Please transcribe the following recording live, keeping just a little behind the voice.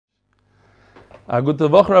Gute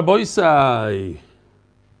Woche, Rabbi Isai.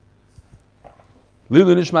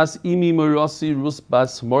 Lilu Nishmas Imi Morossi Rus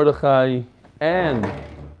Bas Mordechai, and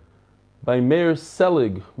by Meir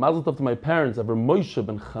Selig, Mazel Tov to my parents, Avraham Moshe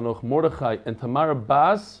ben Chanoch Mordechai, and Tamara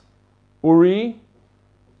Bas Uri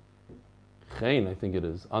Chain, I think it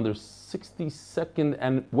is, on their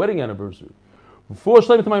 62nd wedding anniversary. Refuah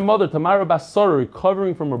Shlema to my mother, Tamara Bas Sarah,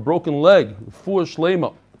 recovering from a broken leg. Refuah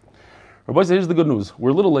Shlema. Rabbi Isai, here's the good news. We're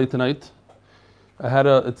a little late tonight.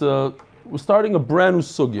 We're starting a brand new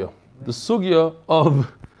sugya. The sugya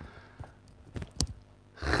of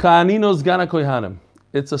Chaninos Gana Kohanim.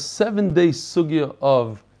 It's a 7-day sugya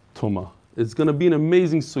of Tumah. It's going to be an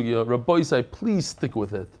amazing sugya. Rabbi Isai, please stick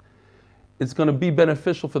with it. It's going to be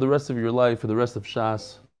beneficial for the rest of your life, for the rest of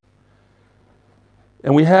Shas.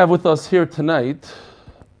 And we have with us here tonight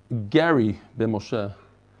Gary Ben Moshe,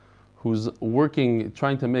 who's working,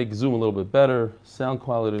 trying to make Zoom a little bit better, sound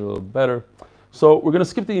quality a little better. So we're going to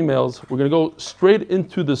skip the emails. We're going to go straight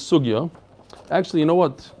into the sugya. Actually, you know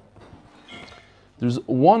what? There's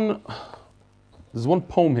one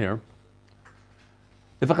poem here.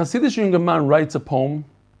 If a Hasidic young man writes a poem,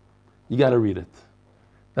 you got to read it.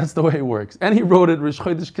 That's the way it works. And he wrote it, Rish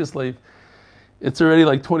Chodesh Kislev. It's already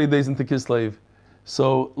like 20 days into Kislev.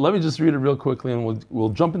 So let me just read it real quickly and we'll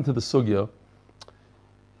jump into the sugya.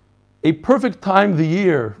 A perfect time of the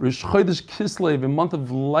year, Rish Chodesh Kislev, a month of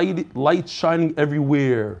light shining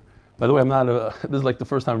everywhere. By the way, this is like the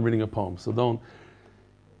first time I'm reading a poem, so don't.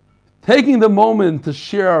 Taking the moment to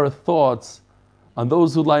share our thoughts on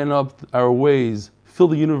those who lighten up our ways, fill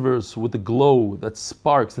the universe with a glow that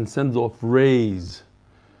sparks and sends off rays.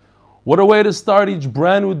 What a way to start each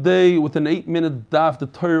brand new day with an 8-minute daf. The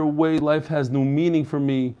Torah way life has no meaning for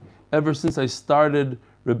me ever since I started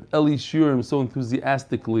Reb Eli Shurim so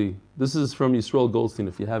enthusiastically. This is from Yisrael Goldstein,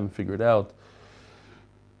 if you haven't figured out.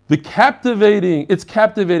 It's captivating, it's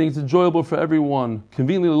enjoyable for everyone,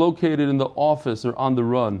 conveniently located in the office or on the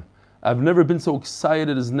run. I've never been so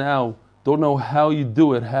excited as now. Don't know how you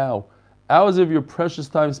do it, how. Hours of your precious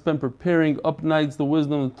time spent preparing, up nights, the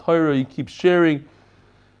wisdom of the Torah you keep sharing.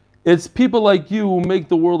 It's people like you who make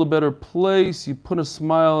the world a better place. You put a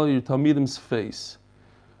smile on your Talmidim's face.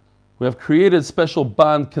 We have created a special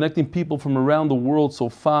bond connecting people from around the world so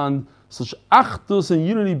fond, such achdus and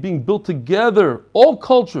unity being built together, all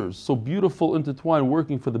cultures so beautiful, intertwined,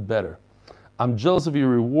 working for the better. I'm jealous of your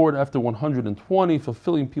reward after 120,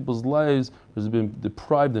 fulfilling people's lives has been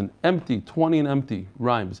deprived and empty, 20 and empty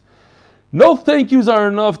rhymes. No thank yous are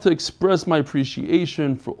enough to express my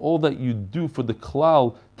appreciation for all that you do for the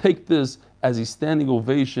klal. Take this as a standing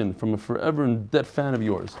ovation from a forever in debt fan of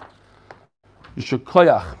yours. Yisher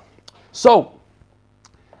koyach. So,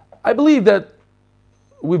 I believe that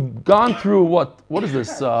we've gone through what is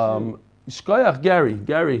this? Shkoyach, Gary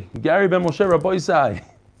Ben Moshe Rabbi Isai.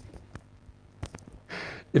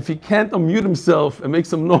 If he can't unmute himself and make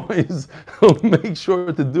some noise, he'll make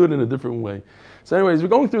sure to do it in a different way. So anyways, we're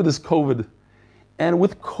going through this COVID. And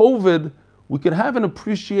with COVID, we could have an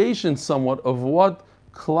appreciation somewhat of what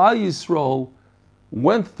Klal Yisrael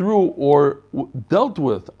went through or dealt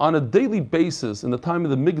with on a daily basis in the time of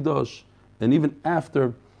the Mikdash and even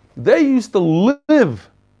after. They used to live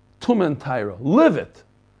Tumah and Taira, live it.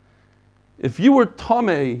 If you were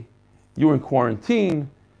Tameh, you were in quarantine,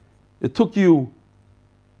 it took you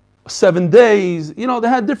 7 days, they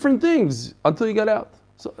had different things until you got out.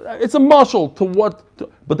 So it's a mashal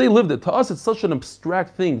but they lived it. To us, it's such an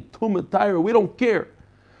abstract thing. Tumah, Taira, we don't care.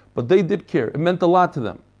 But they did care. It meant a lot to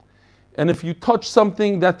them. And if you touch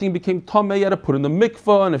something, that thing became tameh, you had to put in the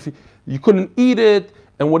mikvah, and if you couldn't eat it,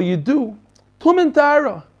 and what do? Tumah and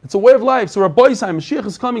Taira. It's a way of life. So Rabbi Isai, Mashiach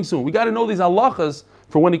is coming soon. We got to know these halachas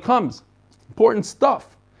for when he comes. Important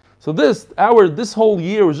stuff. So this whole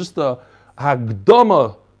year was just a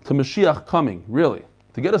hagdama to Mashiach coming, really,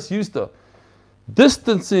 to get us used to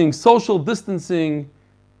distancing, social distancing,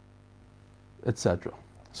 etc.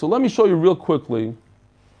 So let me show you real quickly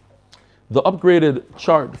the upgraded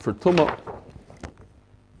chart for Tumah.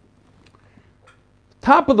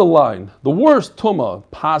 Top of the line, the worst Tumah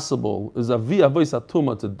possible is Avi Avois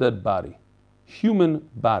Tumah, it's a dead body, human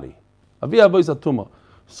body. Avi Avois Tumah.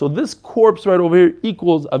 So this corpse right over here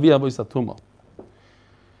equals Avi Avois Tumah.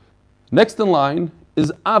 Next in line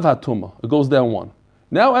is Av HaTumah. It goes down one.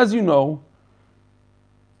 Now, as you know,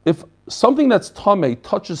 if something that's Tameh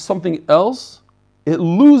touches something else, it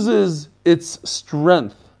loses its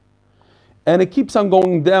strength. And it keeps on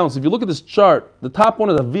going down. So if you look at this chart, the top one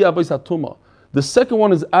is Avi Avois Tumah. The second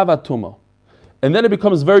one is Av HaTumah. And then it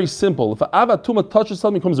becomes very simple. If Av HaTumah touches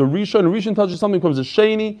something, it becomes a Rishon touches something, it becomes a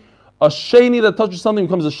Sheni. A sheni that touches something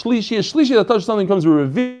becomes a shlishi that touches something becomes a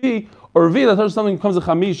revi, or revi that touches something becomes a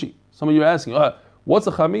chamishi. Some of you are asking, what's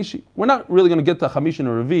a chamishi? We're not really going to get to chamishi and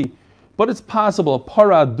a revi, but it's possible, a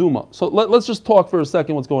para aduma. So let's just talk for a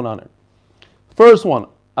second what's going on here. First one,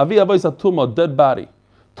 avi avos atuma, dead body,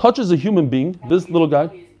 touches a human being, this little guy.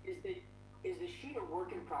 Is the sheet a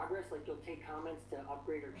work in progress? Like you'll take comments to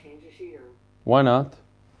upgrade or change the sheet? Or Why not?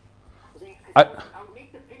 I would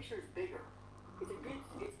make the pictures bigger.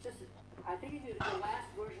 It's just, I think in the last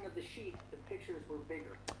version of the sheet, the pictures were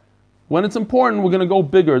bigger. When it's important, we're going to go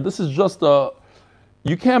bigger. This is just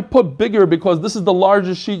you can't put bigger because this is the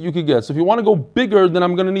largest sheet you could get. So if you want to go bigger, then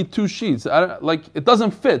I'm going to need 2 sheets. It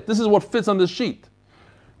doesn't fit. This is what fits on this sheet.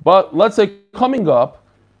 But let's say coming up,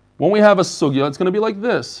 when we have a sugya, it's going to be like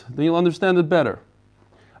this. Then you'll understand it better.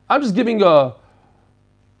 I'm just giving a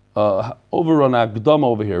overrun akdama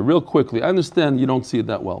over here, real quickly. I understand you don't see it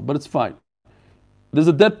that well, but it's fine. There's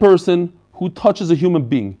a dead person who touches a human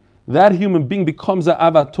being. That human being becomes an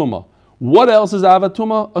avatuma. What else is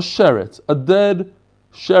avatuma? A sheretz, a dead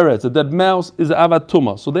sheretz, a dead mouse is an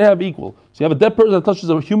avatuma. So they have equal. So you have a dead person that touches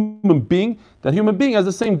a human being. That human being has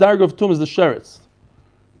the same darga of tum as the sheretz,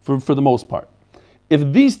 for the most part.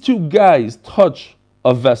 If these 2 guys touch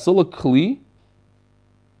a vessel, a kli,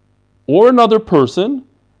 or another person,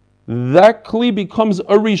 that kli becomes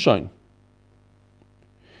a rishon.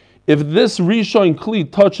 If this rishon kli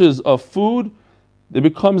touches a food, it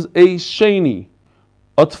becomes a sheni.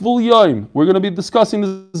 A tful yoim, we're going to be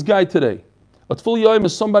discussing this guy today. A tful yoim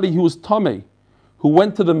is somebody who was tameh, who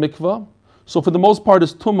went to the mikvah. So for the most part,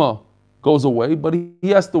 his tumah goes away, but he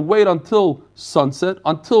has to wait until sunset.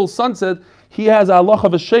 Until sunset, he has a halach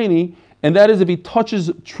of a sheni, and that is if he touches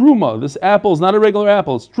truma. This apple is not a regular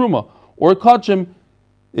apple, it's truma, or a kachim,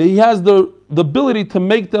 he has the ability to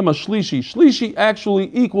make them a shlishi. Shlishi actually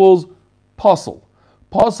equals pasul.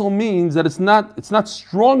 Pasul means that it's not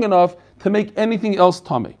strong enough to make anything else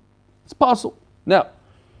tummy. It's pasul. Now,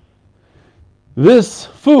 this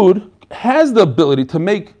food has the ability to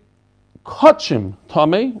make kachim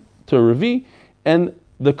tummy to revi, and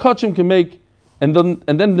the kachim can make, and then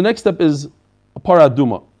the next step is a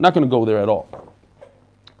paraduma. Not going to go there at all.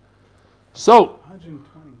 So,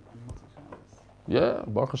 yeah,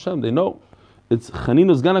 Baruch Hashem, they know. It's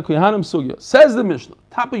Chanina's Gana Kohanim Sugya. Says the Mishnah,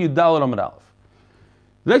 top of Yudalad Amud Aleph.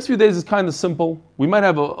 The next few days is kind of simple. We might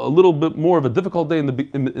have a little bit more of a difficult day in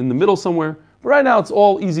the middle somewhere, but right now it's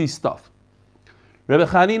all easy stuff. Rebbe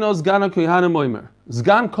Chanina's Gana Kohanim Oimer.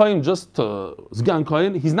 Zgan Kohen, Zgan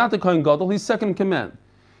Kohen, he's not the Kohen Gadol, he's second in command.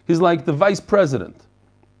 He's like the vice president.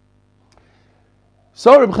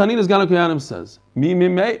 So Rebbe Chanina's Gana Kohanim says, Mi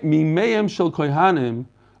meim shel Kohanim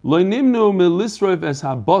lo nimnu milisroiv es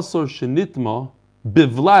habasor shenitma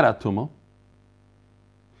bivlat atuma.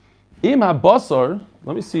 Im habasor,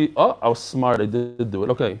 let me see. Oh, I was smart. I did do it.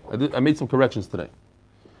 Okay, I made some corrections today.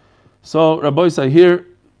 So Rabbi say here,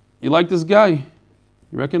 you like this guy?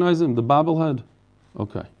 You recognize him? The bobblehead?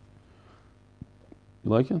 Okay. You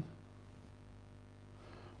like him?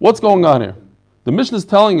 What's going on here? The Mishnah is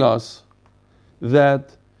telling us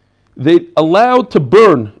that they allowed to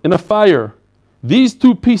burn in a fire these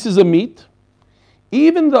 2 pieces of meat,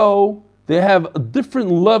 even though they have different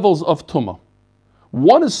levels of tumah.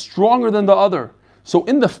 One is stronger than the other. So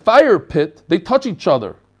in the fire pit, they touch each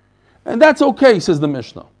other. And that's okay, says the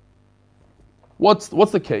Mishnah. What's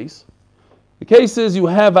the case? The case is you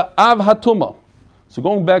have a av hatuma. So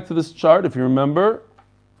going back to this chart, if you remember,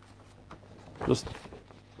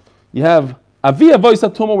 you have avi avois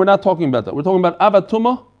hatuma, we're not talking about that. We're talking about av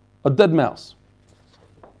hatuma, a dead mouse.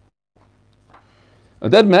 A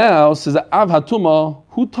dead mouse is an av hatuma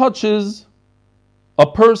who touches a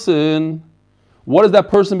person. What does that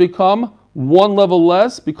person become? 1 level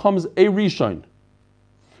less, becomes a rishon,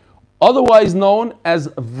 otherwise known as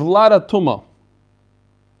vladatuma.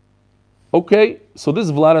 Okay, so this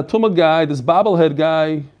vladatuma guy, this bobblehead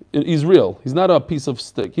guy, he's real. He's not a piece of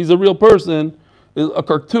stick. He's a real person, a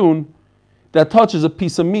cartoon that touches a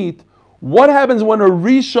piece of meat. What happens when a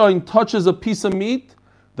rishon touches a piece of meat?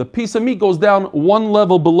 The piece of meat goes down 1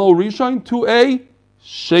 level below rishon to a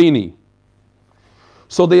sheni.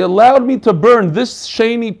 So they allowed me to burn this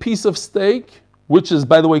sheni piece of steak, which is,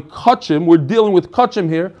 by the way, kachim. We're dealing with kachim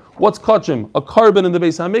here. What's kachim? A carbon in the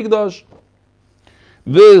Beis Hamikdash.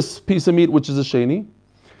 This piece of meat, which is a sheni.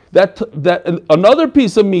 That another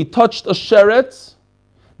piece of meat touched a sheretz.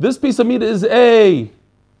 This piece of meat is a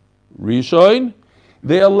rishon.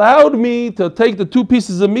 They allowed me to take the 2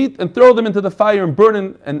 pieces of meat and throw them into the fire and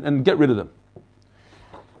burn and get rid of them.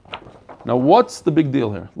 Now, what's the big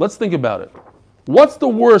deal here? Let's think about it. What's the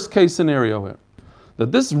worst case scenario here?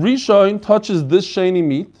 That this rishon touches this sheni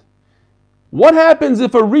meat, What happens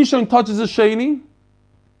if a Rishon touches a Sheni?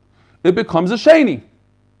 It becomes a Sheni.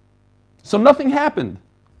 So nothing happened.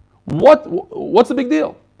 What's the big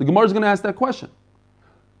deal? The Gemara is going to ask that question.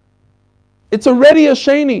 It's already a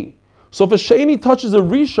Sheni. So if a Sheni touches a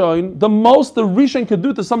Rishon, the most the Rishon could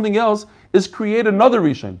do to something else is create another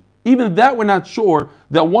Rishon. Even that we're not sure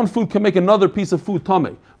that one food can make another piece of food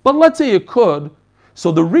tamei. But let's say it could.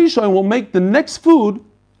 So the Rishon will make the next food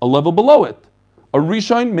a level below it. A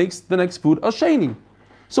Rishon makes the next food a Sheni.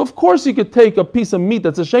 So of course you could take a piece of meat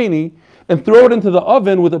that's a Sheni and throw it into the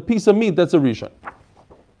oven with a piece of meat that's a Rishon.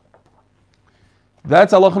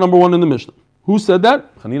 That's halacha number 1 in the Mishnah. Who said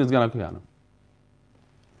that? Chanina Sgan HaKohanim.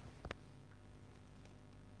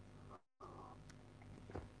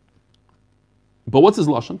 But what's his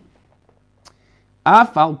lashon?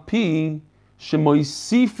 Af al pi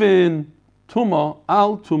shemoisifin tuma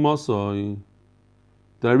al tumasoi.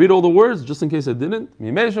 Did I read all the words just in case I didn't? A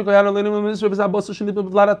Rishon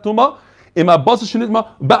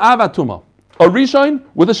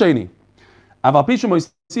with a Sheni. Aval pi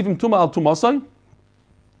shemoisifin tuma al tumasoi.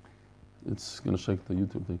 It's going to shake the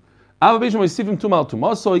YouTube thing. Aval pi shemoisifin tuma al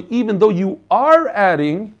tumasoi. Even though you are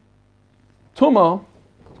adding tuma,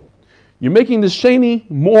 you're making the Sheni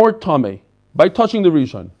more tamei by touching the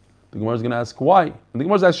Rishon. The Gemara is going to ask why. And the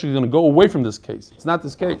Gemara is actually going to go away from this case. It's not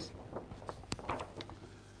this case.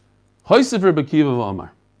 Hoysef Rebbe Kiva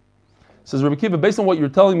v'Amar. Says Rebbe Kiva, based on what you're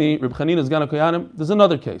telling me, Rebbe Chanina Sgan HaKohanim, there's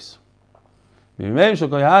another case.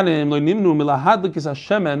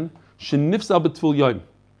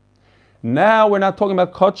 Now we're not talking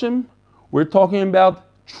about kachim, we're talking about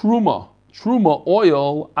truma. Truma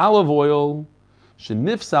oil, olive oil,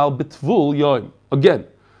 shenifsal b'tvul yoim. Again,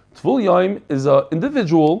 tvul yoim is an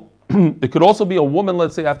individual. It could also be a woman,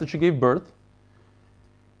 let's say, after she gave birth.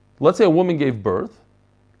 Let's say a woman gave birth,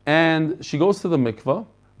 and she goes to the mikvah,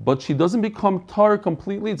 but she doesn't become tar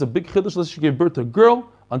completely. It's a big chiddush. Let's say she gave birth to a girl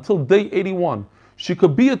until day 81. She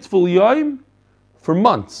could be a tvul yoim for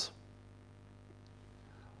months.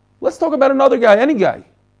 Let's talk about another guy, any guy.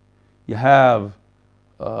 You have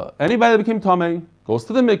anybody that became tamei, goes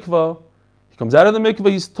to the mikvah, he comes out of the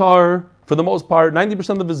mikvah, he's tar, for the most part,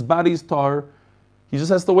 90% of his body is tar. He just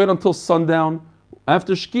has to wait until sundown.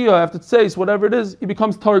 After shkia, after tzeis, whatever it is, he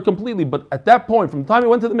becomes tar completely. But at that point, from the time he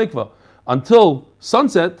went to the mikvah until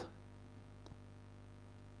sunset,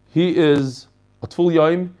 he is a tful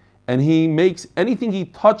yaim, and he makes anything he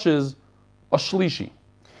touches a shlishi.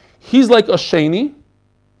 He's like a sheni,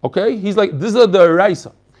 okay? He's like, this is the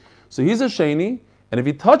eraisa. So he's a sheni, and if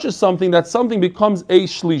he touches something, that something becomes a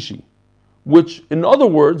shlishi. Which, in other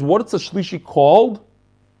words, what is a shlishi called?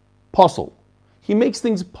 Puzzle. He makes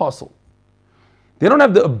things puzzle. They don't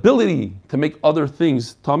have the ability to make other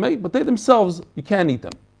things tamei, but they themselves, you can't eat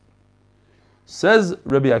them. Says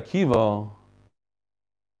Rabbi Akiva.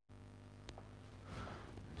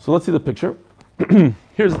 So let's see the picture.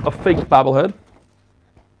 Here's a fake bobblehead.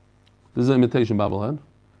 This is an imitation bobblehead.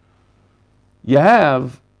 You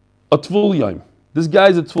have a tvul yaim. This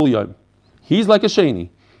guy's a tvul yaim. He's like a sheni.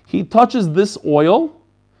 He touches this oil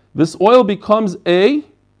becomes a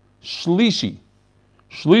shlishi.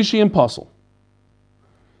 Shlishi and puzzle.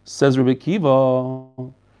 Says Rabbi Kiva,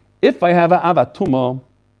 if I have an avatuma,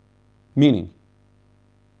 meaning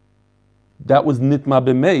that was nitma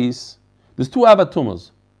b'meis, there's two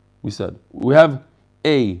avatumas, we said. We have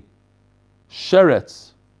a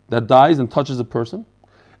sheretz that dies and touches a person,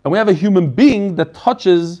 and we have a human being that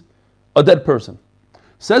touches a dead person.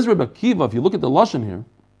 Says Rabbi Kiva, if you look at the lashon here,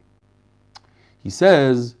 he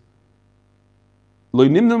says,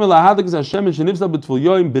 I'm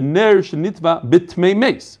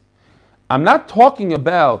not talking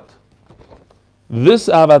about this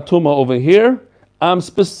avatuma over here. I'm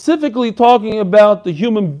specifically talking about the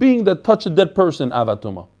human being that touched a dead person,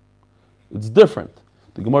 avatuma. It's different.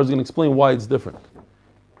 The Gemara is going to explain why it's different.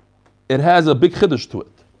 It has a big chiddush to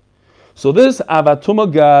it. So this avatuma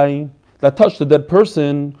guy that touched a dead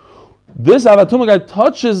person, this avatuma guy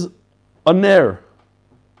touches a ner,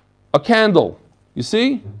 a candle. You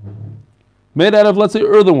see? Made out of, let's say,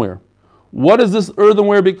 earthenware. What does this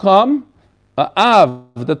earthenware become? A av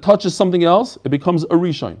that touches something else, it becomes a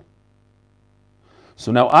rishon.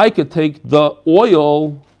 So now I could take the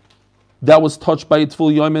oil that was touched by its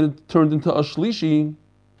full yom and it turned into a shlishi,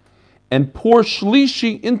 and pour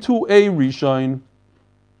shlishi into a rishon.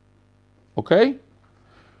 Okay?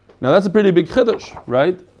 Now that's a pretty big chiddush,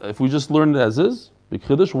 right? If we just learn it as is, big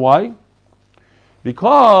chiddush. Why?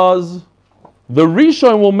 Because the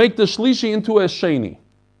rishon will make the shlishi into a sheni.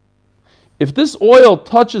 If this oil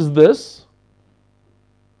touches this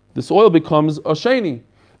oil becomes a sheni.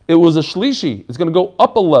 It was a shlishi. It's going to go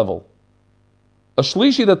up a level. A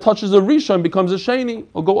shlishi that touches a rishon becomes a sheni,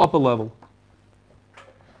 or go up a level.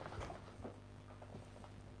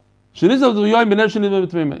 It's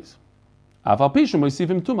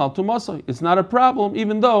not a problem,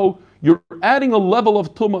 even though you're adding a level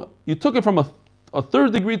of tumah. You took it from a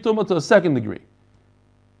third degree tumah to a second degree.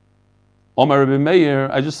 Omar Rabbi Meir,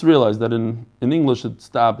 I just realized that in English it's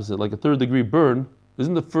the opposite, like a third degree burn.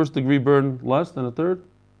 Isn't the first degree burn less than a third?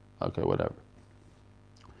 Okay, whatever.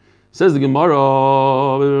 Says the Gemara,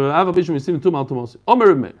 Omar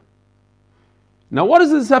Rabbi Meir. Now what does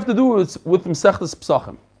this have to do with Mesechtes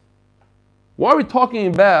Pesachim? Why are we talking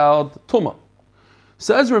about tumah?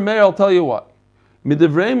 Says Rameir, I'll tell you what.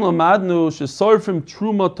 Midivreim lamadnu shesorfim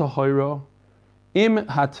truma tahira im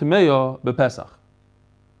hatmeya bepesach.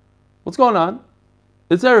 What's going on?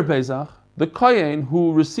 It's Erev Pesach. The Kohen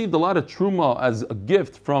who received a lot of truma as a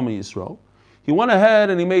gift from Yisro, he went ahead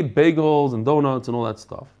and he made bagels and donuts and all that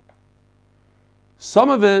stuff. Some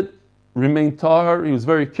of it remained tar. He was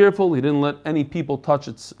very careful. He didn't let any people touch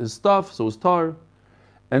his stuff, so it was tar.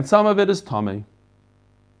 And some of it is tamei.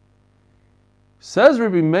 Says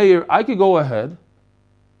Rabbi Meir, I could go ahead.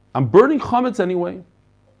 I'm burning chametz anyway,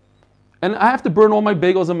 and I have to burn all my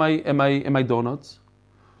bagels and my donuts.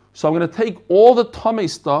 So I'm going to take all the tamei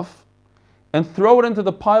stuff and throw it into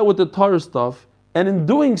the pile with the tar stuff. And in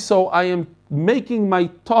doing so, I am making my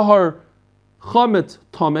tahar chametz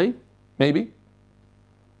tamei, maybe.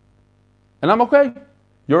 And I'm okay.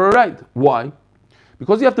 You're all right. Why?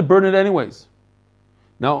 Because you have to burn it anyways.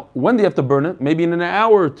 Now, when do you have to burn it? Maybe in an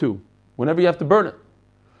hour or two, whenever you have to burn it.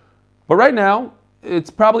 But right now,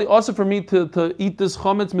 it's probably also for me to eat this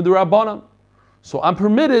chametz midurabbanan. So I'm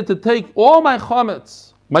permitted to take all my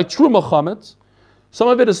chametz, my truma chametz, some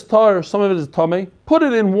of it is tar, some of it is tamei, put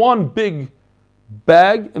it in one big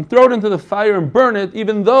bag and throw it into the fire and burn it,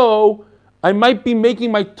 even though I might be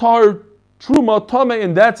making my tar truma tamei,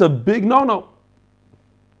 and that's a big no-no.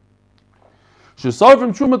 Shesar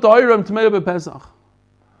from truma ta'iram tamei bepesach.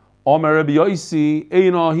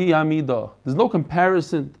 There's no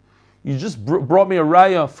comparison. You just brought me a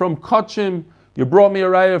raya from kachim, you brought me a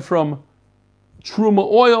raya from truma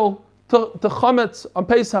oil to chametz on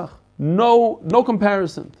Pesach. No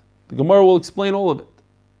comparison. The Gemara will explain all of it.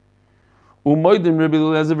 Rabbi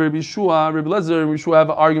Lezer and Yeshua have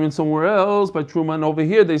an argument somewhere else by truma, and over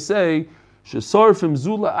here they say shesarfim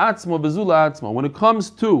zula atzma bezula atzma. When it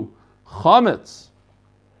comes to chametz,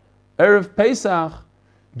 erev Pesach,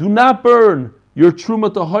 do not burn your truma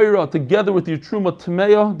tahira together with your truma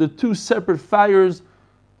tameya, the two separate fires.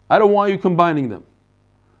 I don't want you combining them.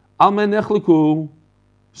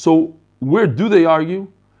 So where do they argue?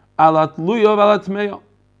 Alat luya alat tameya.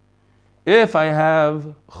 If I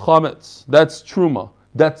have chametz, that's truma.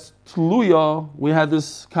 That's tluya. We had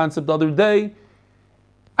this concept the other day.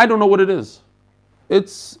 I don't know what it is.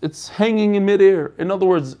 It's hanging in midair. In other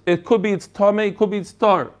words, it could be it's tamei, it could be it's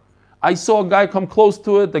tar. I saw a guy come close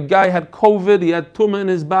to it. The guy had COVID. He had tumah in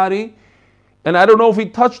his body. And I don't know if he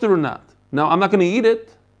touched it or not. Now, I'm not going to eat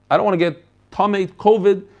it. I don't want to get tamei,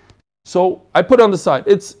 COVID. So I put it on the side.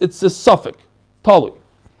 It's a suffix, talu.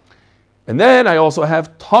 And then I also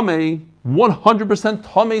have tamei, 100%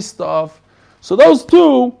 tamei stuff. So those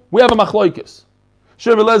two, we have a machloikis.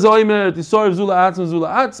 So that's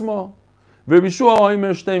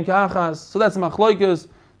machloikis.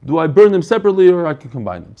 Do I burn them separately or I can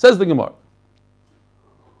combine them? Says the Gemara.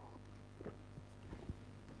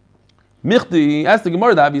 Michti asked the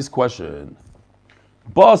Gemara the obvious question.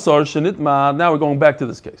 Basar shenitma. Now we're going back to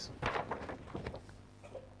this case.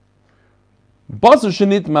 Basar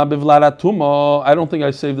shenitma bivlarat tuma. I don't think I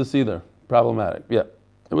saved this either. Problematic. Yeah.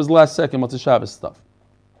 It was the last second. What's the Shabbos stuff?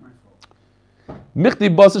 Michti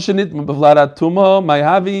basar shenitma bivlarat tuma.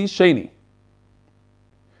 Mayhavi sheni.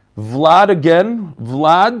 Vlad again.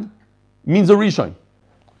 Vlad means a Rishon.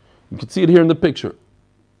 You can see it here in the picture.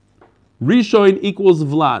 Rishon equals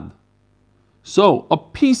Vlad. So a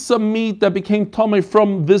piece of meat that became tamei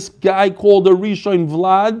from this guy called a Rishon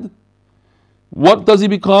Vlad, what does he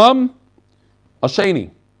become? A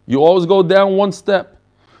sheni. You always go down one step.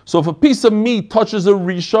 So if a piece of meat touches a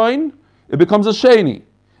Rishon, it becomes a sheni.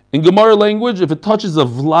 In Gemara language, if it touches a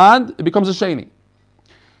Vlad, it becomes a sheni.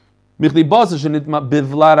 Michli basa shenitma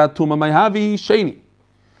bivlara tuma mayhavi sheni.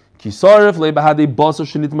 Kisaref lebahadi basa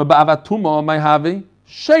shenitma ba'avatuma mayhavi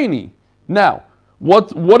sheni. Now,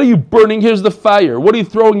 what are you burning? Here's the fire. What are you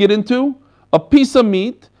throwing it into? A piece of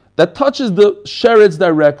meat that touches the sherets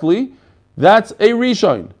directly. That's a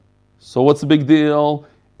rishon. So what's the big deal?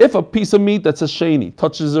 If a piece of meat that's a sheni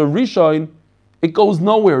touches a rishon, it goes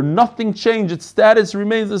nowhere. Nothing changed. Its status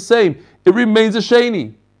remains the same. It remains a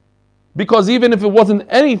sheni. Because even if it wasn't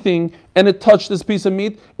anything and it touched this piece of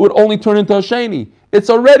meat, it would only turn into a sheni. It's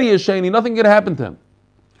already a sheni, nothing can happen to him.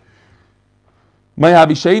 At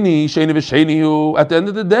the end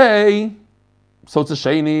of the day, so it's a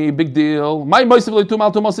sheni, big deal.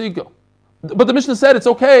 But the Mishnah said it's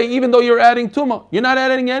okay, even though you're adding tuma. You're not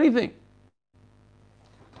adding anything.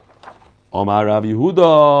 Omar Rav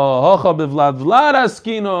Yehuda, hacha bevlad vlad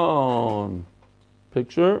askinon.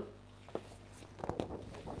 Picture.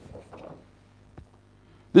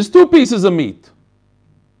 There's two pieces of meat.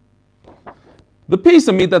 The piece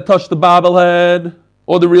of meat that touched the bobblehead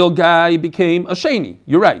or the real guy became a sheni.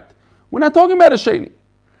 You're right. We're not talking about a sheni.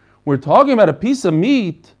 We're talking about a piece of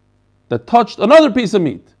meat that touched another piece of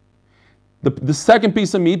meat. The second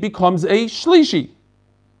piece of meat becomes a shlishi.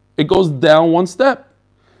 It goes down one step.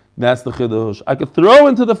 That's the chiddush. I could throw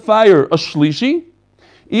into the fire a shlishi,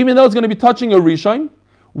 even though it's going to be touching a rishon.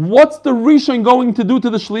 What's the rishon going to do to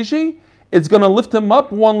the shlishi? It's going to lift him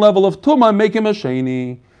up one level of tumah and make him a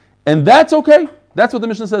sheni. And that's okay. That's what the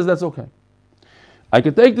Mishnah says, that's okay. I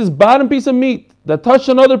could take this bottom piece of meat that touched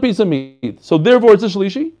another piece of meat, so therefore it's a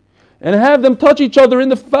shlishi, and have them touch each other in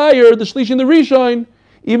the fire, the shlishi and the rishon,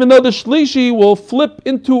 even though the shlishi will flip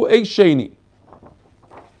into a sheni.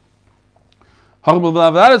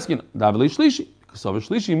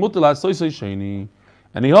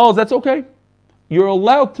 And he holds, that's okay. You're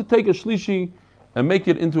allowed to take a shlishi and make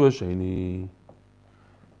it into a sheni.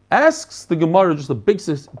 Asks the Gemara just a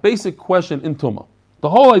basic question in Tumah. The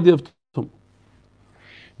whole idea of Tumah.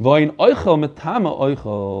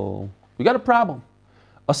 We got a problem.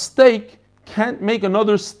 A steak can't make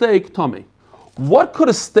another steak tummy. What could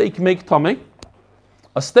a steak make tummy?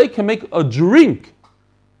 A steak can make a drink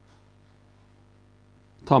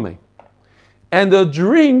tummy. And a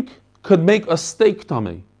drink could make a steak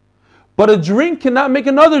tummy. But a drink cannot make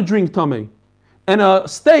another drink tummy. And a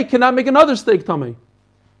steak cannot make another steak tummy.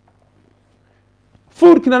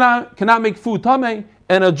 Food cannot make food tummy,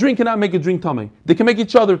 and a drink cannot make a drink tummy. They can make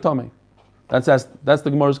each other tummy. That's the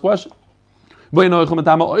Gemara's question. I told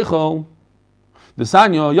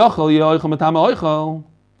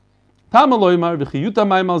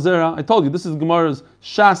you, this is Gemara's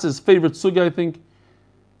Shas's favorite sugya, I think.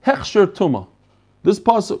 Hechsher Tumah. This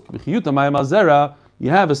pasuk, you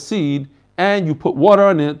have a seed, and you put water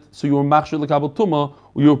on it, so you were machshir l'kabel tumah,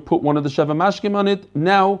 or you put one of the sheva mashkim on it.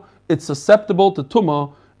 Now it's susceptible to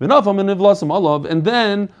tumah. And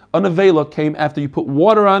then a nevela came after you put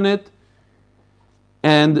water on it,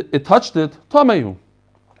 and it touched it. Tamehu.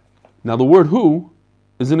 Now the word "hu"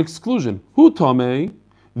 is an exclusion. Hu tamei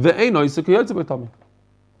ve'enoi sekayotze b'tamei.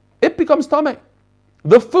 It becomes tamei.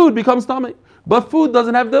 The food becomes tamei, but food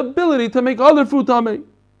doesn't have the ability to make other food tamei.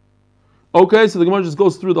 Okay, so the Gemara just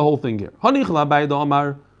goes through the whole thing here.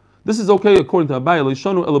 This is okay according to Abaye.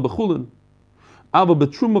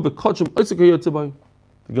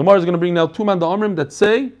 The Gemara is going to bring now two man the Amrim that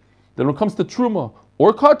say that when it comes to Truma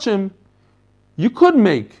or Kachim, you could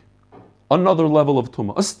make another level of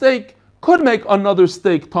Tumah. A steak could make another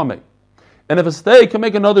steak Tameh. And if a steak can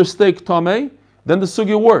make another steak Tameh, then the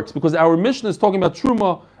Sugya works, because our Mishnah is talking about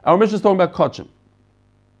Truma, our Mishnah is talking about Kachim.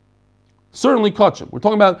 Certainly Kachim. We're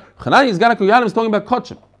talking about Chanani's Gana Koyanim is talking about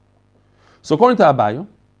Kachim. So according to Abaye,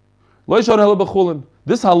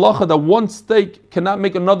 this halacha that one steak cannot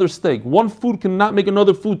make another steak, one food cannot make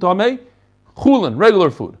another food tamei, chulin, regular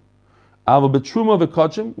food. Ava betruma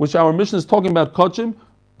v'kachim, which our mission is talking about kachim,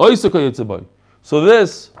 so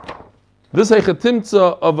this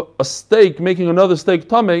hechatimtza of a steak making another steak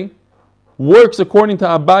tamei works according to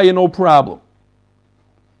Abaye, no problem.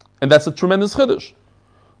 And that's a tremendous chiddush.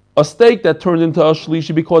 A steak that turned into a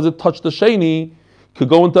shlishi because it touched the sheni could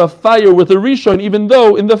go into a fire with a rishon, even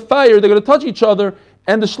though in the fire they're going to touch each other,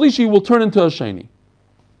 and the shlishi will turn into a sheni.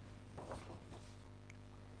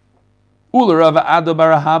 Now there's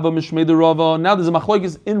a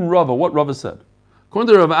machlokes in Rava. What Rava said?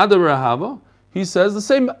 According to Rav Ada bar Ahava, he says the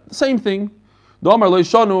same thing. He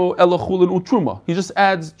just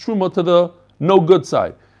adds truma to the no good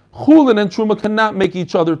side. Chulin and truma cannot make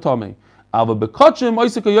each other tamei. But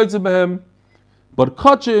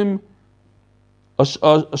kachim, a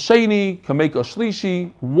sheni can make a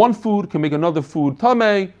shlishi, one food can make another food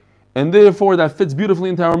tamei, and therefore that fits beautifully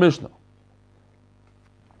into our Mishnah.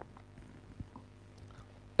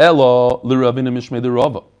 Ela l'Ravina mishmei de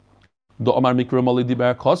Rava. The Omar mikra mali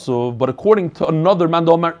dibar kosov, but according to another man,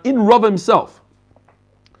 the Omar in Rava himself,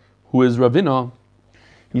 who is Ravina,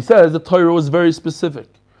 he says the Torah was very specific.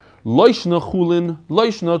 Loishna chulin,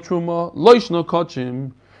 loishna truma, loishna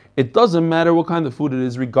kachim. It doesn't matter what kind of food it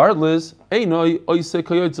is, regardless. Food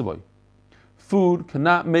food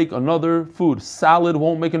cannot make another food. Salad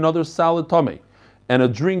won't make another salad tummy. And a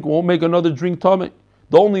drink won't make another drink tummy.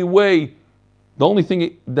 The only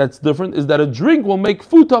thing that's different is that a drink will make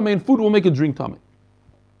food tummy and food will make a drink tummy.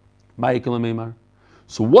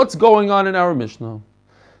 So what's going on in our Mishnah?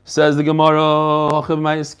 Says the Gemara, oh,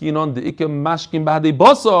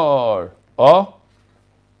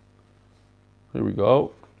 here we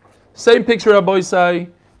go. Same picture, Rabbi Isai,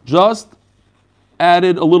 just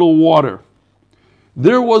added a little water.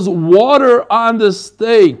 There was water on the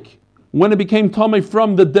steak when it became tummy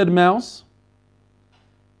from the dead mouse.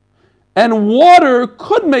 And water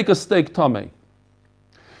could make a steak tummy.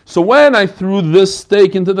 So when I threw this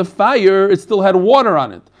steak into the fire, it still had water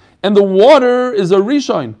on it. And the water is a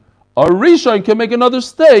rishon. A rishon can make another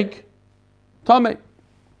steak tummy.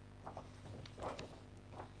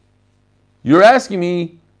 You're asking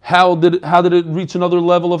me, how did it reach another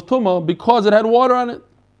level of tumah? Because it had water on it.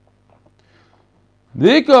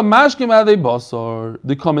 We're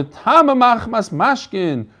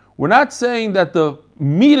not saying that the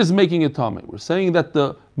meat is making it tummy. We're saying that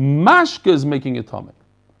the mashka is making it tummy.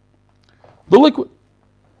 The liquid.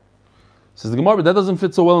 Says the Gemara, but that doesn't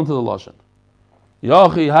fit so well into the lashon.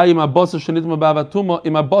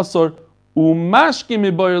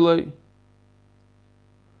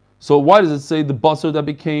 So why does it say the basar that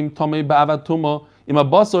became tamei ba'avat tuma ima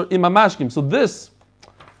basar ima mashkim? So this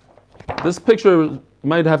picture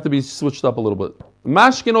might have to be switched up a little bit.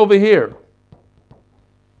 Mashkin over here.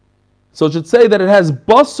 So it should say that it has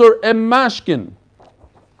basar and mashkin.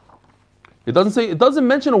 It doesn't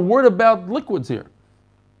mention a word about liquids here.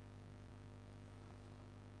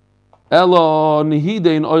 Elo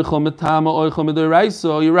nihidein oichel metama oichel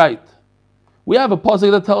midiraisa. You're right. We have a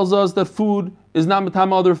pasuk that tells us that food is not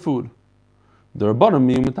metama other food. The Rabbanan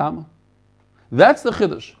miu metama. That's the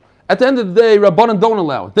chiddush. At the end of the day, Rabbanan don't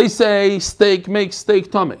allow it. They say steak makes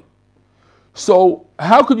steak tummy. So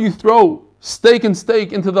how could you throw steak and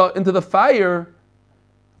steak into the fire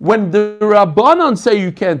when the Rabbanan say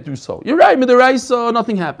you can't do so? You're right, midiraisa,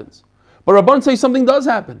 nothing happens. But Rabbanan say something does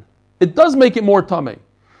happen. It does make it more tummy.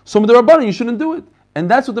 So with the Rabbanan, you shouldn't do it. And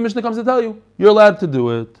that's what the Mishnah comes to tell you. You're allowed to do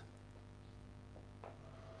it.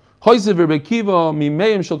 Says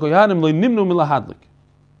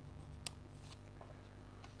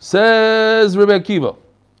Rebbe Akiva.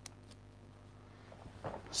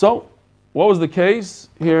 So, what was the case?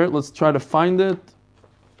 Here, let's try to find it.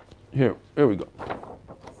 Here we go.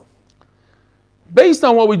 Based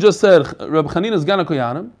on what we just said, Rebbe Chanina's Gana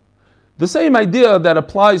Koyanim, the same idea that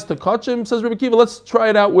applies to kachim, says Rebbe Akiva, let's try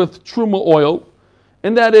it out with truma oil.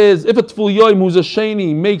 And that is, if a tful yoim who's a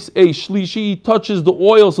sheni makes a shlishi, touches the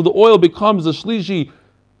oil, so the oil becomes a shlishi,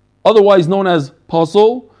 otherwise known as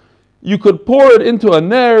pasul, you could pour it into a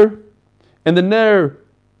ner, and the ner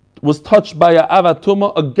was touched by a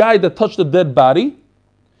avatuma, a guy that touched a dead body.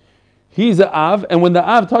 He's a av, and when the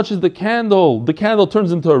av touches the candle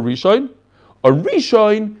turns into a rishon. A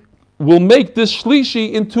rishon will make this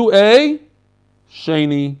shlishi into a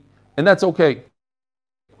sheni, and that's okay.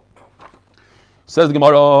 Says the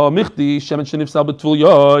Gemara, Michti, Shemen Shenifsal B'Tvul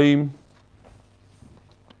Yoim.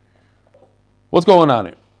 What's going on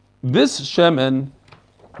here? This Shemen,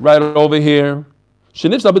 right over here,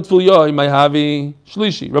 Shenifsal B'Tvul Yoim, Mayhavi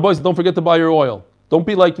Shlishi. Rabbi, don't forget to buy your oil. Don't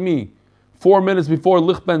be like me. 4 minutes before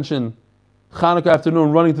Lichbenchen, Chanukah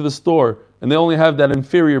afternoon, running to the store, and they only have that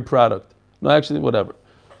inferior product. No, actually, whatever.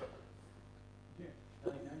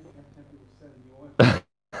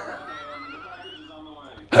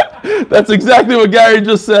 That's exactly what Gary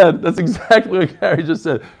just said.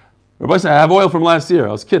 Rabbi said, I have oil from last year.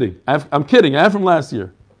 I was kidding. I'm kidding. I have from last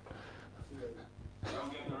year.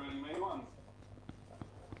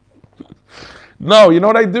 No, you know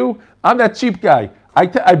what I do? I'm that cheap guy.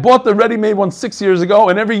 I bought the ready-made ones 6 years ago,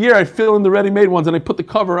 and every year I fill in the ready-made ones and I put the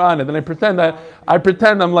cover on it, and I pretend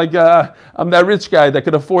I'm like I'm that rich guy that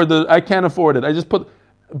could afford I can't afford it. I just put,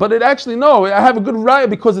 but it actually no. I have a good raya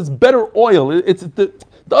because it's better oil. It's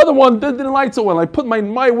the other one didn't like so well. I put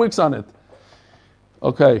my wicks on it.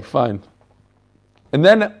 Okay, fine. And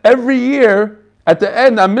then every year at the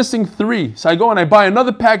end I'm missing 3, so I go and I buy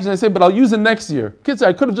another package and I say, but I'll use it next year. Kids,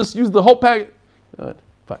 I could have just used the whole package.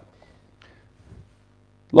 Fine.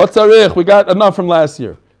 Lotzarich, we got enough from last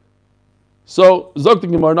year. So, Zok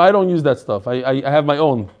Gemara, no, I don't use that stuff. I have my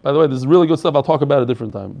own. By the way, this is really good stuff. I'll talk about it a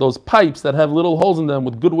different time. Those pipes that have little holes in them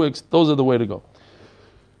with good wicks, those are the way to go.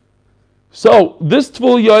 So, this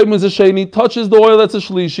Tvul Yoim is a Sheni, touches the oil that's a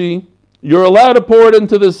Shlishi. You're allowed to pour it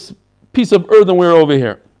into this piece of earthenware over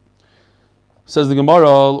here. Says the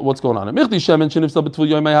Gemara, what's going on? Michti Shemen Shenifsal B'Tvul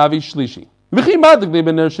Yoim Mayhavi Shlishi. V'chi Madik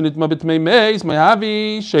Ne'bener Shenitma B'Tmei Meis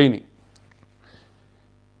Mayhavi Sheni.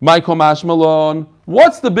 Michael Mashmalon.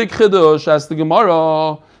 What's the big chiddush? Asked the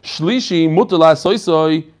Gemara. Shlishi mutala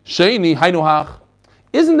soisoi sheni hainuhach.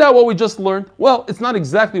 Isn't that what we just learned? Well, it's not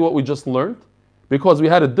exactly what we just learned because we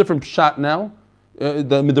had a different pshat now, the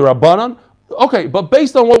midrabanan. Okay, but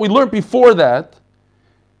based on what we learned before that,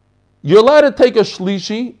 you're allowed to take a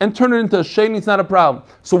shlishi and turn it into a sheni. It's not a problem.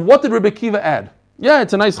 So what did Rebbe Kiva add? Yeah,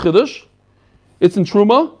 it's a nice chiddush. It's in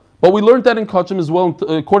Truma, but we learned that in Kachim as well,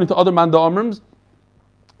 according to other Manda Amrims.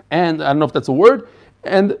 And I don't know if that's a word.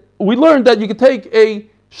 And we learned that you could take a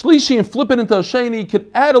shlishi and flip it into a sheni. You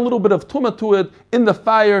could add a little bit of tumah to it in the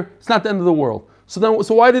fire. It's not the end of the world. So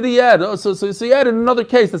why did he add? So he added another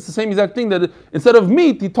case. That's the same exact thing. That instead of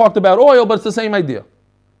meat, he talked about oil, but it's the same idea.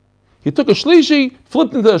 He took a shlishi,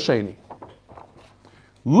 flipped into a sheni.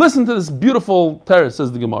 Listen to this beautiful teretz,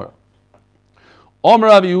 says the Gemara. Omer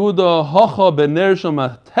Rav Yehuda hacha bener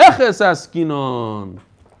shamateches askinon.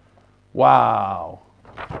 Wow.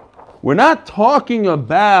 We're not talking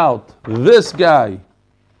about this guy.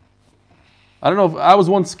 I don't know if I was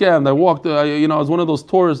once scammed. I walked, I was one of those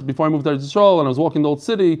tourists before I moved to Israel, and I was walking the old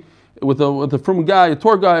city with a from guy, a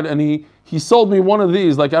tour guide, and he sold me one of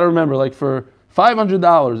these, like I don't remember, like for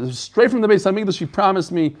 $500. It was straight from the base. I mean, she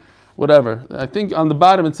promised me whatever. I think on the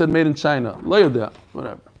bottom it said made in China. Whatever.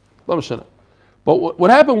 But what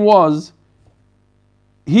happened was,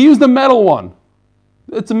 he used a metal one.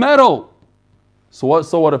 It's metal. So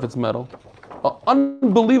what if it's metal?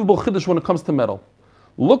 Unbelievable chiddush when it comes to metal.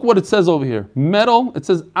 Look what it says over here. Metal, it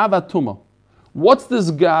says avatuma. What's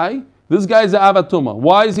this guy? This guy is avatuma.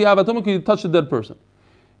 Why is he avatuma? Because he touched a dead person.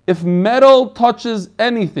 If metal touches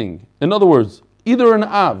anything, in other words, either an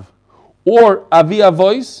av or avi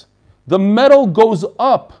avois, the metal goes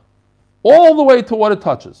up all the way to what it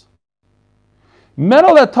touches.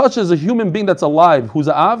 Metal that touches a human being that's alive, who's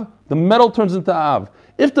a av, the metal turns into av.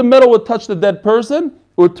 If the metal would touch the dead person,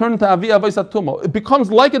 it would turn into avi avois atuma. It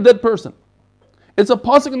becomes like a dead person. It's a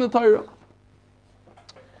pasuk in the Torah.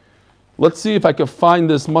 Let's see if I can find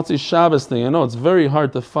this Motzei Shabbos thing. I know it's very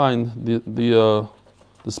hard to find the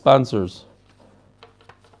sponsors.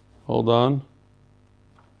 Hold on.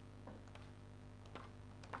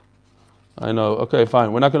 I know. Okay,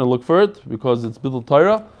 fine. We're not going to look for it because it's Bidul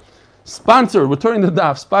Torah. Sponsored. We're turning the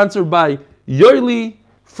daf. Sponsored by Yoeli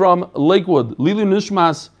from Lakewood. Lilu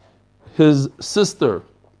Nishmas, his sister.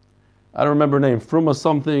 I don't remember her name. Fruma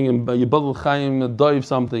something and Yibadul Chaim Doiv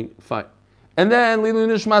something. Fine. And then Lilu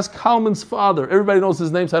Nishmas Kalman's father. Everybody knows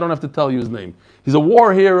his name, so I don't have to tell you his name. He's a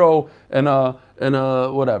war hero and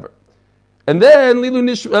whatever. And then Lilu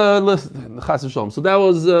Nishmas. So that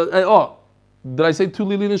was. Did I say two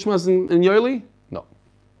Lilu Nishmas in Yoeli? No.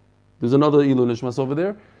 There's another Lilu Nishmas over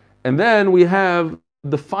there. And then we have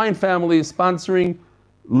the Fine family sponsoring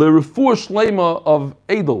Le Refuah Shlema of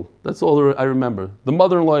Edel. That's all I remember. The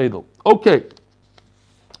mother-in-law Edel. Okay.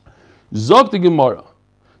 Zog the Gemara.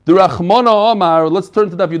 The Rachmana Omar. Let's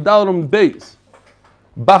turn to the Yudalum Beis.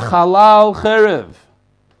 Bachalal Cherev.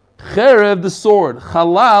 Cherev, the sword.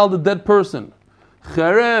 Chalal, the dead person.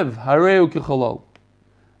 Cherev, Hareu Kechalal.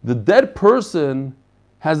 The dead person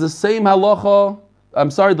has the same halacha.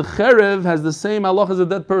 The cherev has the same halacha as a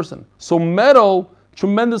dead person. So metal,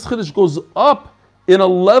 tremendous chiddush, goes up in a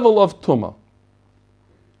level of tumah.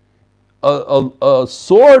 A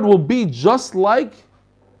sword will be just like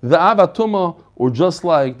the avatuma or just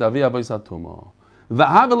like the avi avaisatuma. The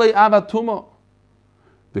avalei avatuma.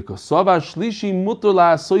 Because sava shlishi mutar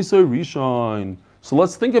la'asoisoi rishon. So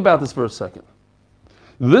let's think about this for a second.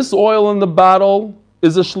 This oil in the bottle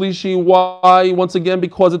is a shlishi. Why? Once again,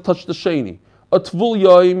 because it touched the sheni. A tvul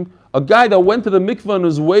yoim, a guy that went to the mikvah and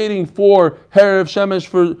is waiting for Herev Shemesh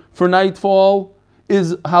for nightfall,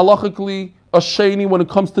 is halachically a sheni when it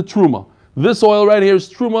comes to truma. This oil right here is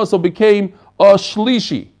truma, so it became a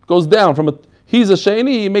shlishi. Goes down from he's a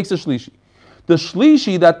sheni, he makes a shlishi. The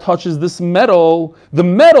shlishi that touches this metal, the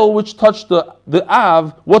metal which touched the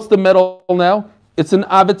av, what's the metal now? It's an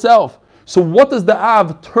av itself. So what does the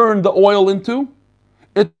av turn the oil into?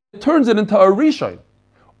 It turns it into a rishon.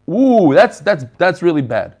 Ooh, that's really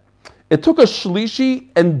bad. It took a shlishi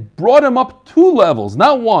and brought him up 2 levels,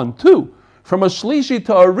 not 1, 2. From a shlishi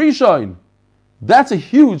to a rishon. That's a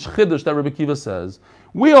huge chiddush that Rebbe Kiva says.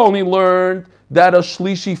 We only learned that a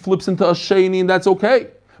shlishi flips into a sheni and that's okay.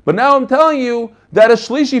 But now I'm telling you that a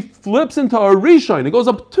shlishi flips into a rishon. It goes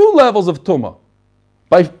up 2 levels of tumah.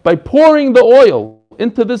 By pouring the oil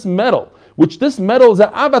into this metal, which this metal is an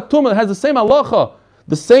avat tumah, it has the same halacha,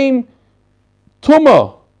 the same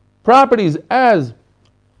tumah properties as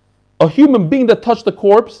a human being that touched the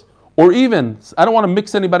corpse, or even, I don't want to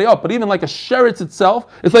mix anybody up, but even like a sheretz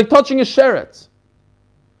itself, it's like touching a sheretz.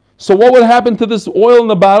 So what would happen to this oil in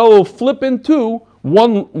the bottle? It will flip into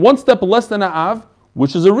one step less than an av,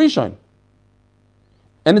 which is a rishon.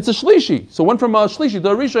 And it's a shlishi. So went from a shlishi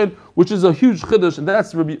to a rishon, which is a huge chiddush, and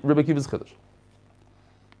that's Rabbi Akiva's chiddush.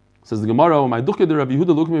 Says the Gemara, "My duke de Rabbi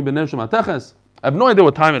Yehuda lukmi b'ner shemateches." I have no idea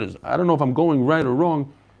what time it is. I don't know if I'm going right or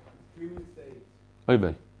wrong. 3 minutes to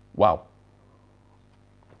 8. Wow.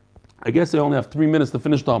 I guess I only have 3 minutes to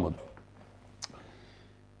finish Talmud.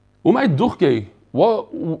 Umay duke.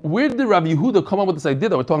 Where did Rabbi Yehuda come up with this idea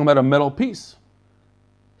that we're talking about a metal piece?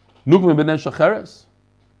 Lukmi b'ner shacheres.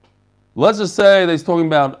 Let's just say that he's talking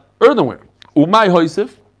about earthenware. Umay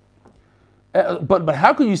hoisif. But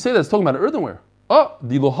how could you say that it's talking about earthenware? Oh,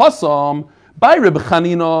 Dilu Hassam by Reb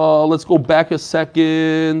Chanina. Let's go back a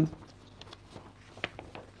second.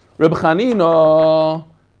 Reb Chanina,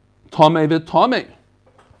 Tameh v'Tameh.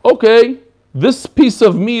 Okay, this piece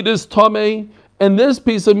of meat is Tameh, and this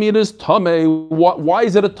piece of meat is Tameh. Why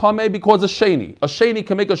is it a Tameh? Because a Sheni. A Sheni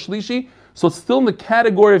can make a Shlishi, so it's still in the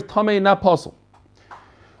category of Tameh, not Pasul.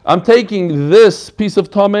 I'm taking this piece of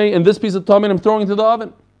Tameh and this piece of Tameh and I'm throwing it into the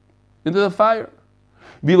oven, into the fire.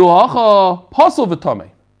 Viluhacha Pasul v'Tameh.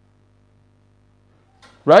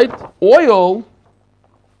 Right? Oil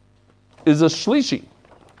is a Shlishi.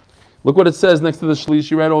 Look what it says next to the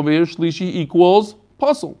Shlishi right over here. Shlishi equals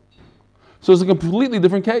Pasul. So it's a completely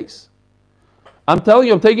different case. I'm telling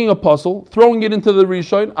you, I'm taking a Pasul, throwing it into the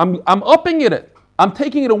Rishon. I'm upping it. I'm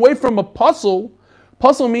taking it away from a Pasul.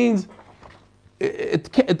 Pasul means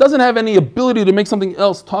it doesn't have any ability to make something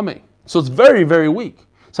else Tameh. So it's very, very weak.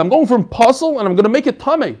 So I'm going from Pasul and I'm going to make it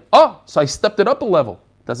Tameh. So I stepped it up a level.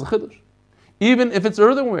 That's a Chiddush. Even if it's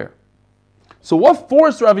earthenware. So what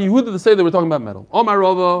forced Rabbi Yehuda to say that we're talking about metal? Omar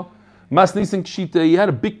Rava, Mas Nisan Kshita, he had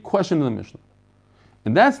a big question in the Mishnah.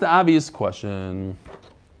 And that's the obvious question.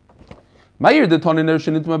 Look,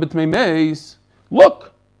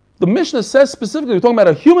 the Mishnah says specifically, we're talking about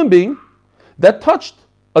a human being that touched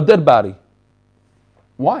a dead body.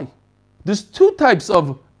 Why? There's two types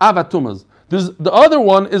of avatumas. The other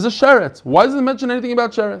one is a sheret. Why does it mention anything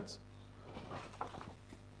about sherets?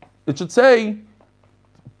 It should say,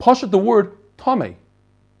 Pashat the word Tameh.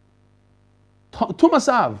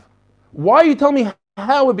 Tumasav. Why are you telling me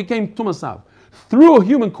how it became Tumasav? Through a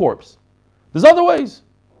human corpse. There's other ways.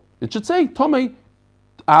 It should say Tameh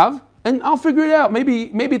Av, and I'll figure it out.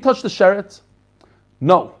 Maybe it touched the sherets.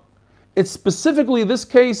 No. It's specifically this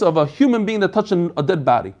case of a human being that touched a dead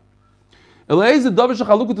body. The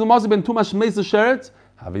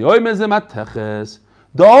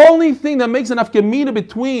only thing that makes an afkemina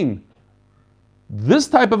between this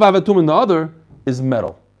type of avatum and the other is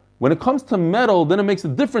metal. When it comes to metal, then it makes a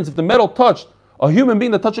difference if the metal touched a human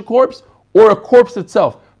being that touched a corpse or a corpse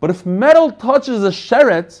itself. But if metal touches a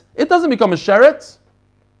sheret, it doesn't become a sheret.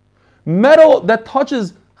 Metal that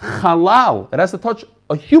touches halal, it has to touch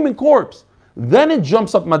a human corpse, then it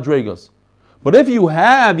jumps up madregas. But if you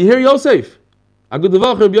hear Yosef,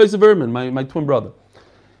 Yosef Erman, my twin brother.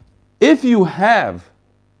 If you have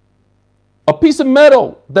a piece of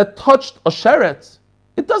metal that touched a sheret,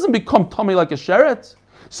 it doesn't become tummy like a sheret.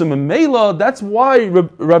 So Memela, that's why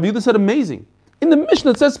Rabbi Yehuda said amazing. In the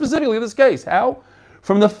Mishnah it says specifically this case. How?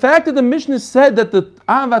 From the fact that the Mishnah said that the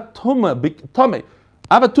avatuma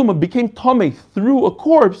became tummy through a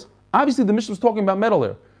corpse, obviously the Mishnah was talking about metal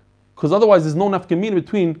there. Because otherwise there's no nafkamina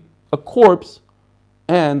between a corpse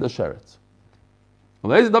and a sheret.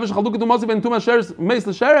 Obviously we're talking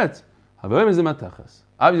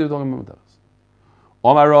about metachas.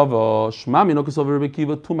 Omar Rava, Shma minokos over Rebbe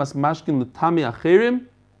Kiva, tumas mashkin l'tami acherim,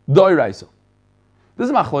 doiraisa. This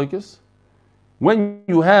is machlokes. When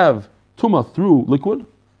you have tuma through liquid,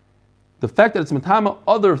 the fact that it's matama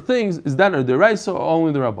other things is that or doiraisa or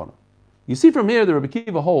only the Rabbana. You see from here, the Rebbe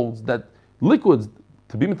Kiva holds that liquids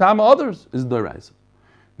to be matama others is doiraisa.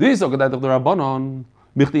 This is okadat of the Rabbanon.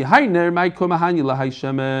 Michti hainer mai komahani lahai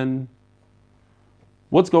shemen.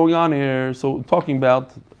 What's going on here? So going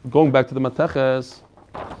back to the mateches.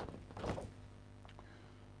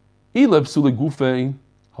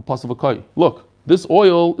 Look, this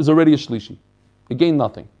oil is already a shlishi. It gained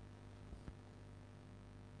nothing.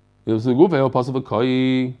 So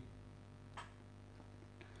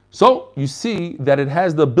you see that it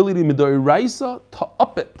has the ability midoiraisa to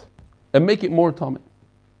up it and make it more tummy.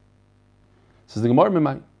 Says the Gemara,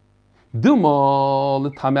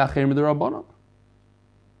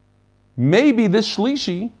 maybe this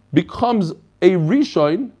shlishi becomes a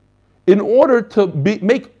rishon in order to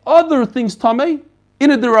make other things tameh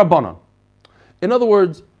in a derabanan. In other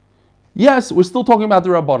words, yes, we're still talking about the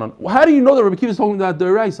Rabbanan. How do you know that Rabbi Kiva is talking about the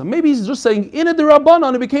Deraisa? Maybe he's just saying in a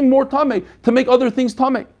Derabanan it became more tameh to make other things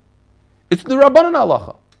tameh. It's the Rabbanan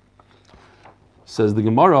halacha. Says the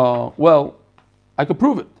Gemara, well, I could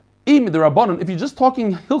prove it. If you're just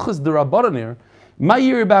talking Hilchas D'Rabbanan here,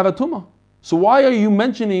 Ma'ir B'Avatuma. So why are you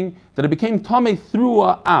mentioning that it became Tameh through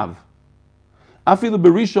a Av? Afilu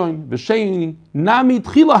Berishon, V'Sheini, Nami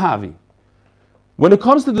Tchila Havi. When it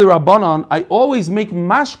comes to the Rabbanan, I always make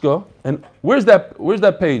mashka, and where's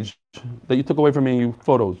that page that you took away from me,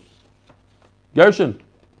 photos? Gershon,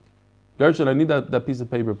 I need that piece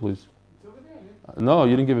of paper, please. It's over there. No,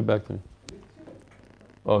 you didn't give it back to me.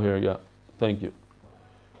 Oh, here, yeah. Thank you.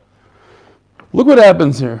 Look what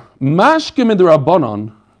happens here. Mashkim in the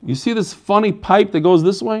Rabbanan, you see this funny pipe that goes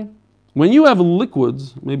this way? When you have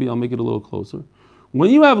liquids, maybe I'll make it a little closer.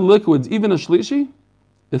 When you have liquids, even a shlishi,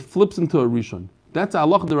 it flips into a rishon. That's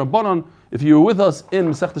halach the Rabbanan. If you were with us in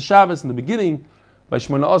Masechta Shabbos in the beginning, by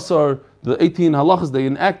Shemona Asar, the 18 halachas they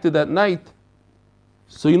enacted that night,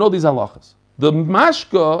 so you know these halachas. The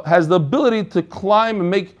mashka has the ability to climb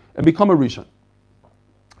and become a rishon.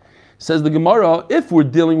 Says the Gemara, if we're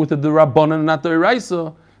dealing with the Rabbanan and not the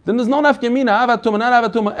Eraisa, then there's no nafkemina, avatuma,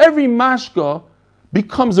 not avatuma. Every mashka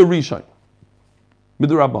becomes a rishon. With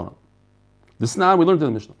the Rabbanan. This now we learned in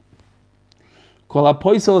the Mishnah.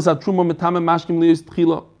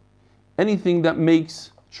 Anything that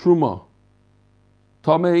makes truma,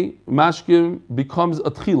 tamei mashkim, becomes a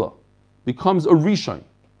tchila, becomes a rishon.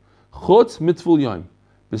 Chutz mitvul yaim.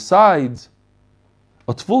 Besides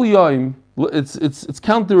a tvul yaim, it's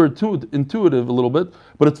counterintuitive a little bit,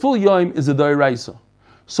 but a tvul yaim is a da'iraisa.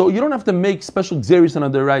 So you don't have to make special gzeris on a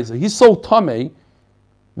da'iraisa. He's so tamei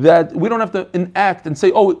that we don't have to enact and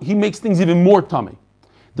say, oh, he makes things even more tamei.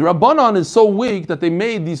 The Rabbanan is so weak that they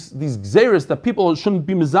made these gzeris that people shouldn't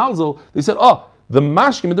be mizalzel. They said, oh, the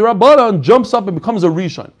mashkim, the Rabbanan jumps up and becomes a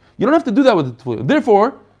rishon. You don't have to do that with the tvul yaim.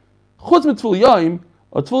 Therefore, chutz mitvul yaim,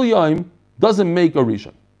 a tvul yaim doesn't make a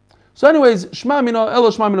rishon. So anyways, Shema Mino,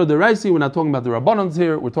 Elo Shema Mino Deraisi, we're not talking about the Rabbanans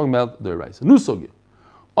here, we're talking about the Deraisi. Nu Sugya.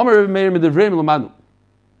 Omer Rebbe Meir Midivreim Lamadu.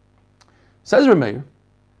 Says Rebbe Meir,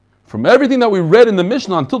 from everything that we read in the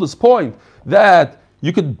Mishnah until this point, that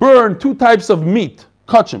you could burn two types of meat,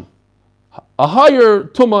 kachim, a higher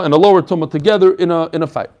tumah and a lower tumah together in a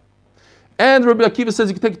fire. And Rabbi Akiva says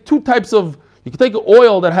you can take you can take an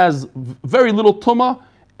oil that has very little tumah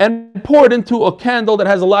and pour it into a candle that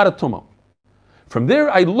has a lot of tumah. From there,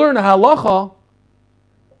 I learn a halacha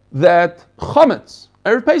that chametz,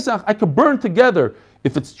 Erev Pesach, I could burn together.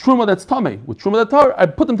 If it's truma that's tamei with truma that's tar, I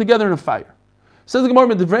put them together in a fire. Says the Gemara,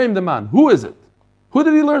 Medivreim the man. Who is it? Who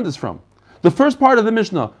did he learn this from? The first part of the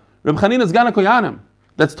Mishnah, Reb Chanina's Gana Koyanim,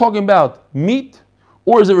 that's talking about meat,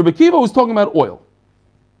 or is it Reb Akiva who's talking about oil?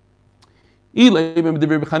 What's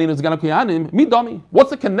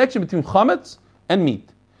the connection between chametz and meat?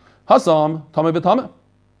 Hasam, tamei v'tamei.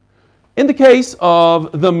 In the case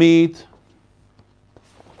of the meat,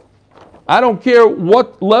 I don't care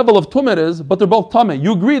what level of tumah it is, but they're both tamei.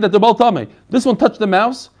 You agree that they're both tamei. This one touched the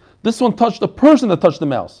mouse, this one touched the person that touched the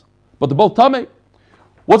mouse. But they're both tamei.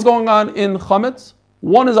 What's going on in chametz?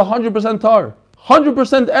 One is 100% tar,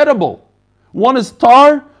 100% edible. One is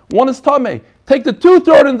tar, one is tamei. Take the two,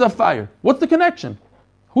 throw it into the fire. What's the connection?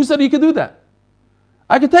 Who said you could do that?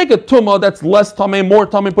 I could take a tumah that's less tamei, more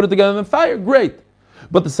tamei, put it together in the fire. Great.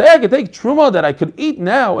 But to say I could take truma that I could eat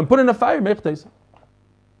now and put it in a fire, make taste.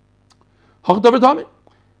 So what's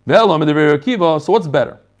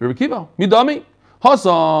better? Midami,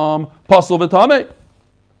 hasam, pasul v'tamei.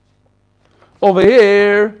 Over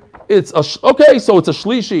here, it's okay. So it's a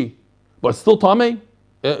shlishi, but it's still tamei.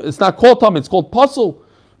 It's not called tamei; it's called pasul,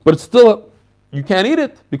 but it's still you can't eat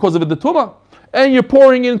it because of the tumah, and you're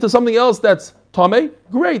pouring it into something else that's tamei.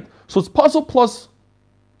 Great. So it's pasul plus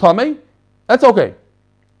tamei. That's okay.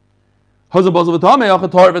 You want to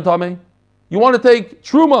take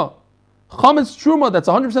truma, chametz truma that's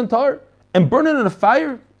 100% tar, and burn it in a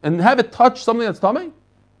fire and have it touch something that's tamei?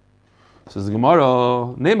 Says the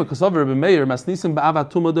Gemara, Neima kasav Rebbe Meir masnisim ba'avat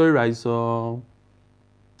tuma d'oraisa,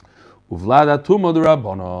 uvlada tuma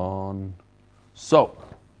d'Rabbanan. So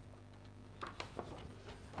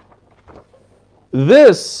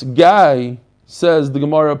this guy, says the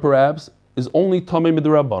Gemara, perhaps is only tamei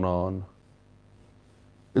midrabanan.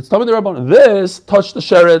 It's tamei d'Rabbanan. This touched the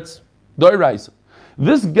sheretz d'oraisa.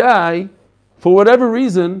 This guy, for whatever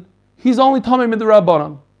reason, he's only tamei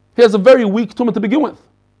midrabanan. He has a very weak tumah to begin with.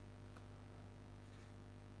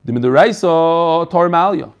 The midraisa tar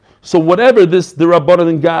malya. So whatever this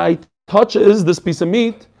d'Rabbanan guy touches, this piece of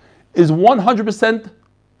meat, is 100%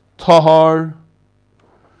 tahar.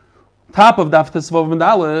 Top of Daf Tesvav Mid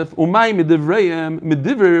Aleph, Umay Midivreim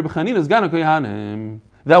Midivrei Reb Chanina's Gana Kohanim.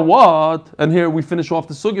 That what? And here we finish off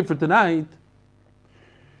the sugya for tonight.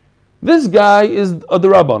 This guy is a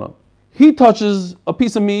d'Rabbanan. he touches a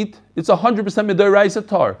piece of meat, it's 100% midoraisa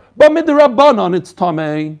tar. But midorabanan, it's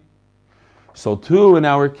tamei. So too, in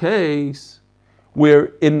our case,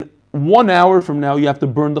 where in 1 hour from now you have to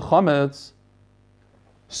burn the chametz.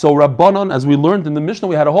 So Rabbanon, as we learned in the Mishnah,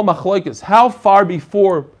 we had a whole machlokes. How far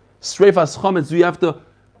before streifas chametz do you have to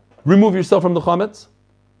remove yourself from the chametz?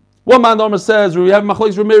 One man Dharma says, we have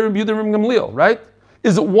machlokes Rabbi Yehuda Rim Gamliel, right?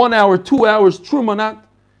 Is it 1 hour, 2 hours, truma not?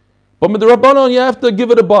 But with the Rabbanon, you have to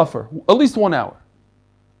give it a buffer, at least 1 hour.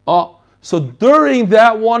 So during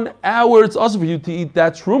that 1 hour, it's also for you to eat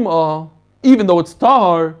that truma, even though it's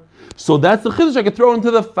tahar. So that's the chiddush. I could throw into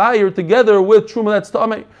the fire together with truma that's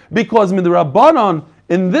tahar, because with the Rabbanon,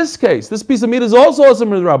 in this case, this piece of meat is also with the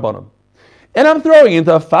Rabbanon, and I'm throwing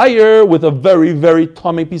into a fire with a very, very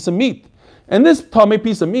tamei piece of meat, and this tamei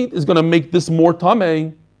piece of meat is going to make this more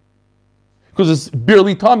tamei because it's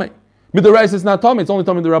barely tamei. Midoraisa is not tamei; it's only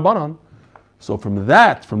tamei the Rabbanon. So from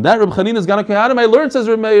that Reb Chanina's Gana Kohanim, I learned, says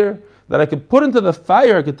Reb Meir, that I could put into the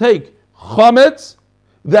fire. I could take chametz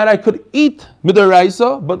that I could eat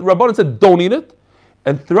midoraisa, but Rabbanon said don't eat it,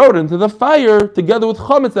 and throw it into the fire together with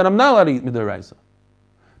chametz that I'm not allowed to eat midoraisa.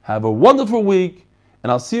 Have a wonderful week,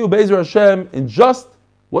 and I'll see you Be'ezer Hashem in just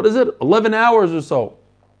 11 hours or so.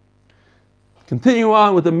 Continue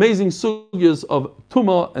on with amazing sugyas of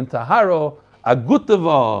Tuma and Tahara. Agut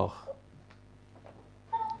Devach.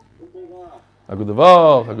 Agut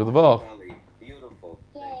Devach, Agut Devach. Beautiful.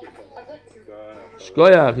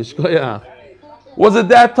 Shkoyach, Shkoyach. Was it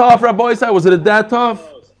that tough, Rabbi Isai? Was it that tough?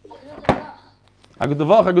 Agut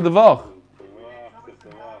Devach, Agut Devach.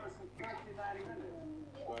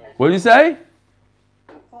 What did you say?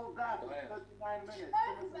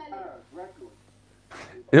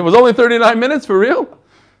 It was only 39 minutes, for real? You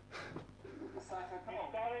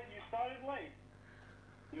started late.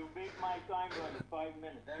 You made my time run 5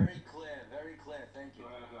 minutes. Very clear, thank you.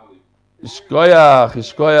 Shkoyach,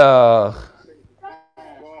 Shkoyach.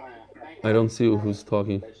 I don't see who's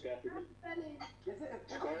talking.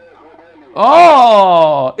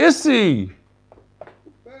 Oh, Issy.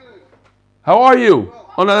 How are you?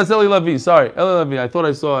 Oh no, that's Eli Levi. Sorry, Eli Levi. I thought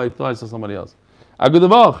I saw somebody else. Agut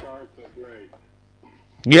Devach.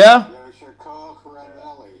 Yeah.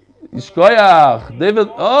 Shkoyach. David.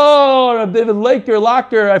 Oh, David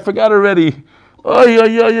Locker. I forgot already. Oh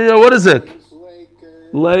yeah. What is it?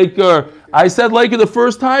 Laker. I said Laker the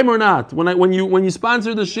first time or not? When you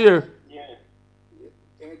sponsored the shir. Yeah.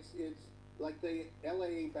 It's like the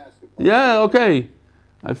LA basketball. Yeah. Okay.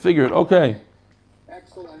 I figured. Okay.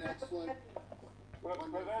 Excellent.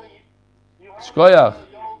 Shkoyach.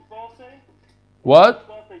 What?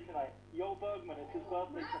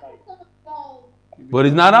 But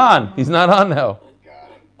he's not on. He's not on now.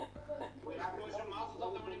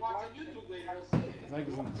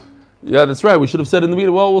 Yeah, that's right. We should have said in the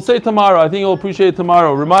meeting. Well, we'll say tomorrow. I think he'll appreciate it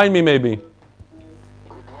tomorrow. Remind me maybe.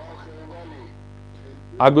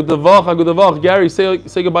 Agut Devach. Gary, say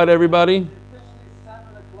goodbye to everybody.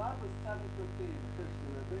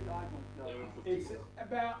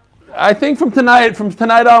 I think from tonight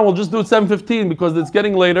on, we'll just do it 7:15 because it's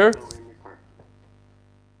getting later.